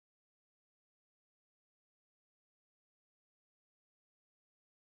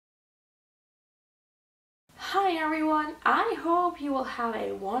Hi everyone, I hope you will have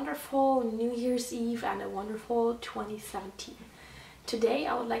a wonderful New Year's Eve and a wonderful 2017. Today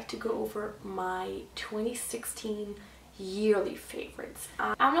I would like to go over my 2016 yearly favorites.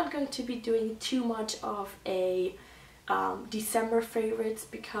 I'm not going to be doing too much of a December favorites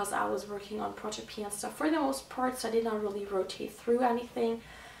because I was working on Project P and stuff for the most part, so I did not really rotate through anything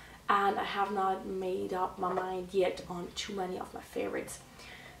and I have not made up my mind yet on too many of my favorites,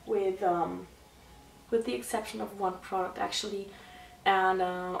 with the exception of one product actually, and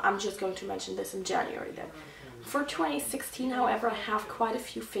I'm just going to mention this in January then. For 2016, however, I have quite a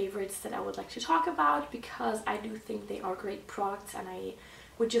few favorites that I would like to talk about because I do think they are great products and I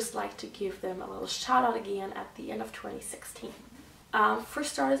would just like to give them a little shout out again at the end of 2016. For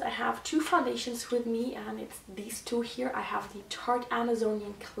starters, I have two foundations with me and it's these two here. I have the Tarte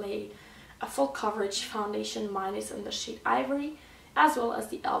Amazonian Clay, a full coverage foundation, mine is in the shade Ivory, as well as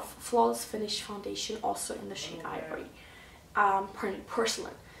the e.l.f. Flawless Finish Foundation, also in the shade Ivory.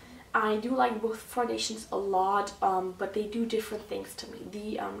 Porcelain. I do like both foundations a lot, but they do different things to me.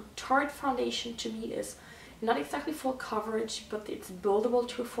 The Tarte foundation to me is not exactly full coverage, but it's buildable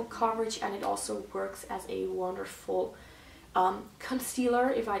to a full coverage, and it also works as a wonderful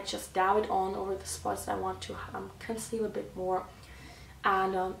concealer if I just dab it on over the spots that I want to conceal a bit more.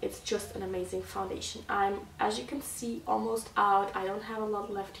 And it's just an amazing foundation. I'm, as you can see, almost out. I don't have a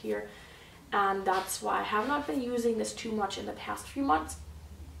lot left here, and that's why I have not been using this too much in the past few months.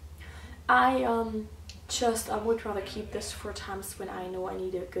 I would rather keep this for times when I know I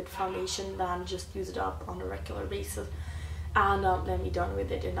need a good foundation than just use it up on a regular basis and then be done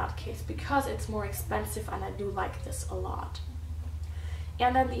with it in that case, because it's more expensive and I do like this a lot.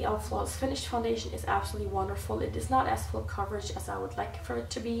 And then the e.l.f. Flawless Finish Foundation is absolutely wonderful. It is not as full coverage as I would like for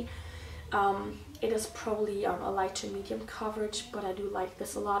it to be. It is probably a light to medium coverage, but I do like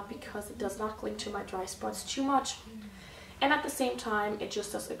this a lot because it does not cling to my dry spots too much. And at the same time, it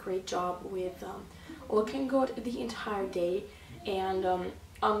just does a great job with looking good the entire day. And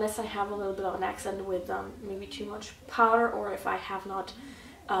unless I have a little bit of an accent with maybe too much powder, or if I have not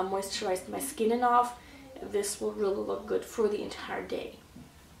moisturized my skin enough, this will really look good for the entire day.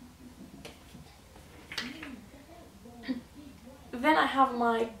 Then I have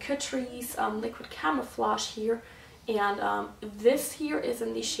my Catrice liquid camouflage here, and this here is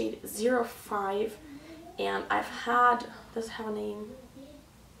in the shade 05, and I've had, does it have a name?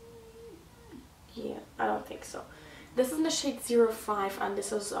 Yeah, I don't think so. This is in the shade 05, and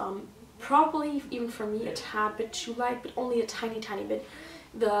this is probably, even for me, a tad bit too light, but only a tiny bit.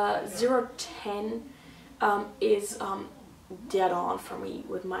 The 010 is dead on for me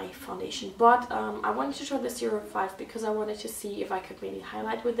with my foundation, but I wanted to try the 05 because I wanted to see if I could maybe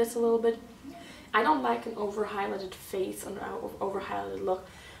highlight with this a little bit. I don't like an over highlighted face and over highlighted look,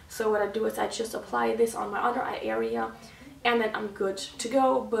 so what I do is I just apply this on my under eye area and then I'm good to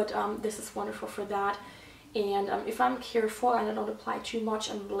go. But this is wonderful for that, and if I'm careful and I don't apply too much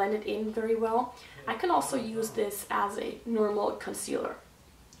and blend it in very well, I can also use this as a normal concealer.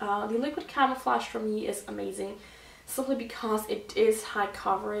 The liquid camouflage for me is amazing simply because it is high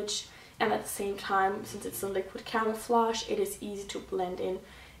coverage, and at the same time, since it's a liquid camouflage, it is easy to blend in,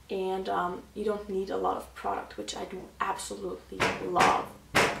 and you don't need a lot of product, which I do absolutely love.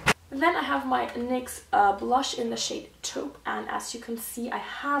 And then I have my NYX blush in the shade Taupe, and as you can see, I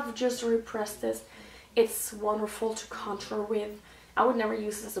have just repressed this. It's wonderful to contour with. I would never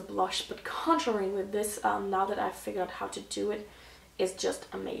use this as a blush, but contouring with this, now that I've figured out how to do it, is just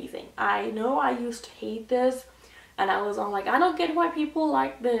amazing. I know I used to hate this, and I was on like, I don't get why people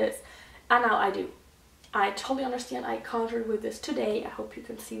like this, and now I do. I totally understand. I contoured with this today. I hope you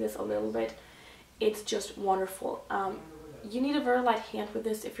can see this a little bit. It's just wonderful. You need a very light hand with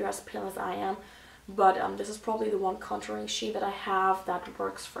this if you're as pale as I am, but this is probably the one contouring shade that I have that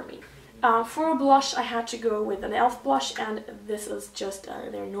works for me. For a blush, I had to go with an e.l.f. blush, and this is just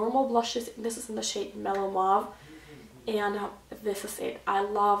their normal blushes. This is in the shade Mellow Mauve. And this is it. I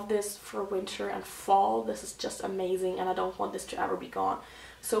love this for winter and fall. This is just amazing, and I don't want this to ever be gone.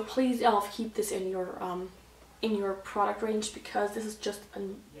 So please, e.l.f., keep this in your product range, because this is just a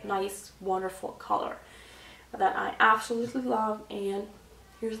nice, wonderful color that I absolutely love. And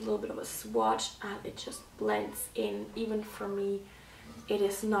here's a little bit of a swatch, and it just blends in. Even for me, it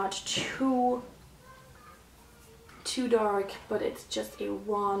is not too dark, but it's just a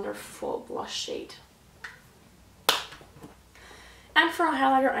wonderful blush shade. And for a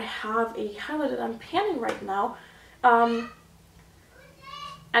highlighter, I have a highlighter that I'm panning right now. And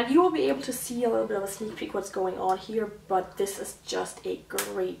you will be able to see a little bit of a sneak peek what's going on here, but this is just a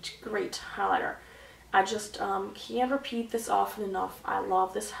great highlighter. I just can't repeat this often enough. I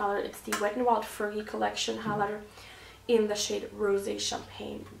love this highlighter. It's the Wet n Wild Fergie Collection highlighter in the shade Rosé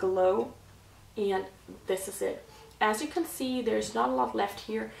Champagne Glow. And this is it. As you can see, there's not a lot left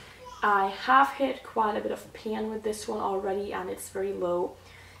here. I have hit quite a bit of pan with this one already, and it's very low.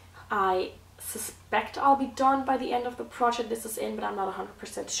 I suspect I'll be done by the end of the project this is in, but I'm not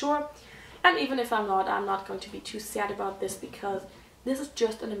 100% sure. And even if I'm not going to be too sad about this, because this is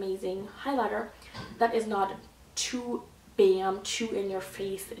just an amazing highlighter that is not too bam, too in your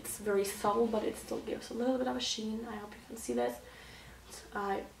face. It's very subtle, but it still gives a little bit of a sheen. I hope you can see this.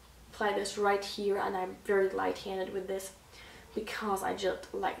 I apply this right here, and I'm very light-handed with this because I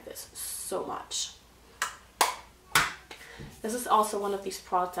just like this so much. This is also one of these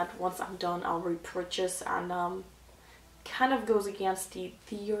products that once I'm done I'll repurchase, and kind of goes against the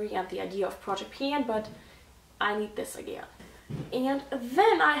theory and the idea of Project Pan, but I need this again. And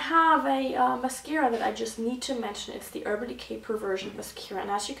then I have a mascara that I just need to mention. It's the Urban Decay Perversion Mascara,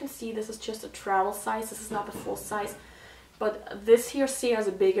 and as you can see, this is just a travel size. This is not the full size, but this here says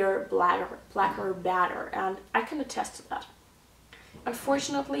a bigger, blacker, badder, and I can attest to that.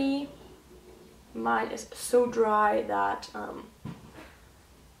 Unfortunately, mine is so dry that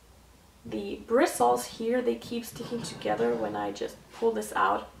the bristles here, they keep sticking together when I just pull this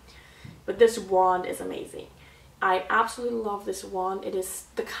out. But this wand is amazing. I absolutely love this wand. It is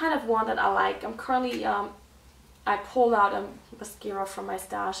the kind of wand that I like. I'm currently, I pulled out a mascara from my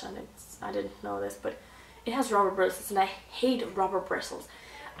stash, and I didn't know this, but it has rubber bristles, and I hate rubber bristles.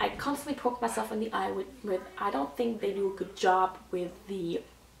 I constantly poke myself in the eye with I don't think they do a good job with the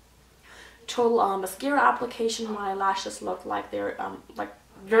total mascara application. My lashes look like they're like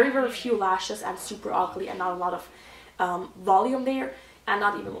very few lashes and super ugly, and not a lot of volume there, and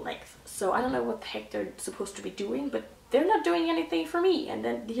not even length. So I don't know what the heck they're supposed to be doing, but they're not doing anything for me. And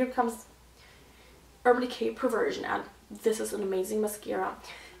then here comes Urban Decay Perversion, and this is an amazing mascara.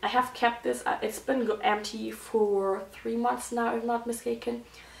 I have kept this, it's been empty for 3 months now, if not mistaken.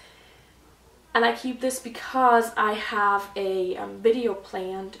 And I keep this because I have a video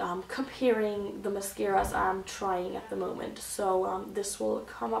planned comparing the mascaras I'm trying at the moment. So this will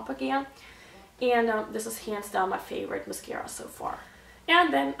come up again. And this is hands down my favorite mascara so far.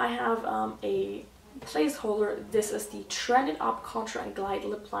 And then I have a placeholder. This is the Trended Up Contour and Glide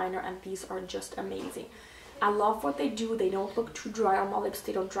Lip Liner, and these are just amazing. I love what they do. They don't look too dry on my lips.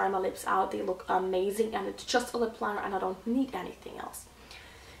 They don't dry my lips out. They look amazing, and it's just a lip liner, and I don't need anything else.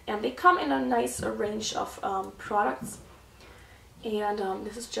 And they come in a nice range of products. And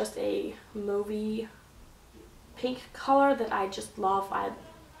this is just a mauvey pink color that I just love.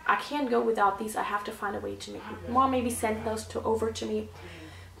 I can't go without these. I have to find a way to make Mom maybe send those over to me,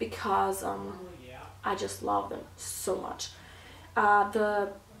 because I just love them so much. The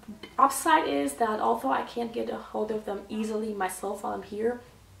upside is that although I can't get a hold of them easily myself while I'm here,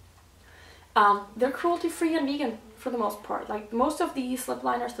 they're cruelty-free and vegan for the most part. Like, most of these lip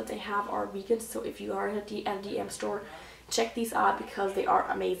liners that they have are vegan, so if you are in a DM store, check these out because they are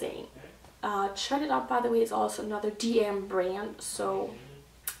amazing. Trended Up, by the way, is also another DM brand, so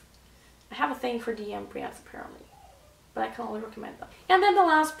I have a thing for DM brands apparently, but I can only recommend them. And then the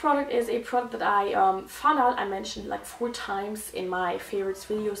last product is a product that I found out I mentioned like 4 times in my favorites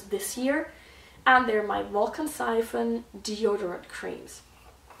videos this year, and they're my Wolkenseifen deodorant creams.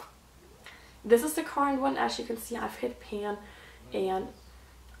 This is the current one. As you can see, I've hit pan, and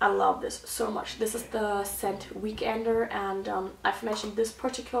I love this so much. This is the scent Weekender, and I've mentioned this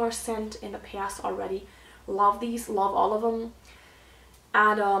particular scent in the past already. Love these, love all of them,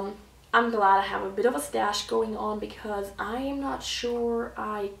 and I'm glad I have a bit of a stash going on, because I am not sure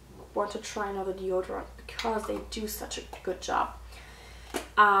I want to try another deodorant because they do such a good job.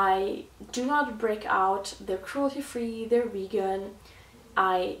 I do not break out. They're cruelty-free, they're vegan,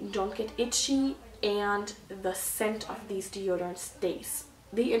 I don't get itchy, and the scent of these deodorants stays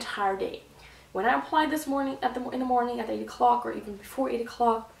the entire day. When I apply this in the morning at 8 o'clock, or even before 8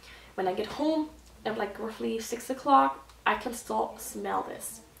 o'clock, when I get home at like roughly 6 o'clock, I can still smell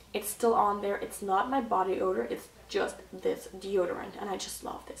this. It's still on there. It's not my body odor, it's just this deodorant, and I just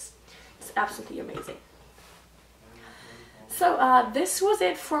love this. It's absolutely amazing. So this was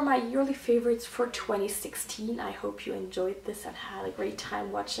it for my yearly favorites for 2016. I hope you enjoyed this and had a great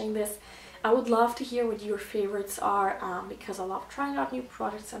time watching this. I would love to hear what your favorites are, because I love trying out new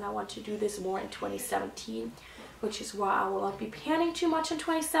products, and I want to do this more in 2017, which is why I will not be panning too much in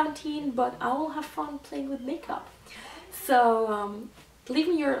 2017, but I will have fun playing with makeup. So leave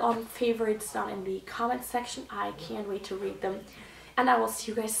me your favorites down in the comment section. I can't wait to read them, and I will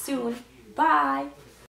see you guys soon. Bye!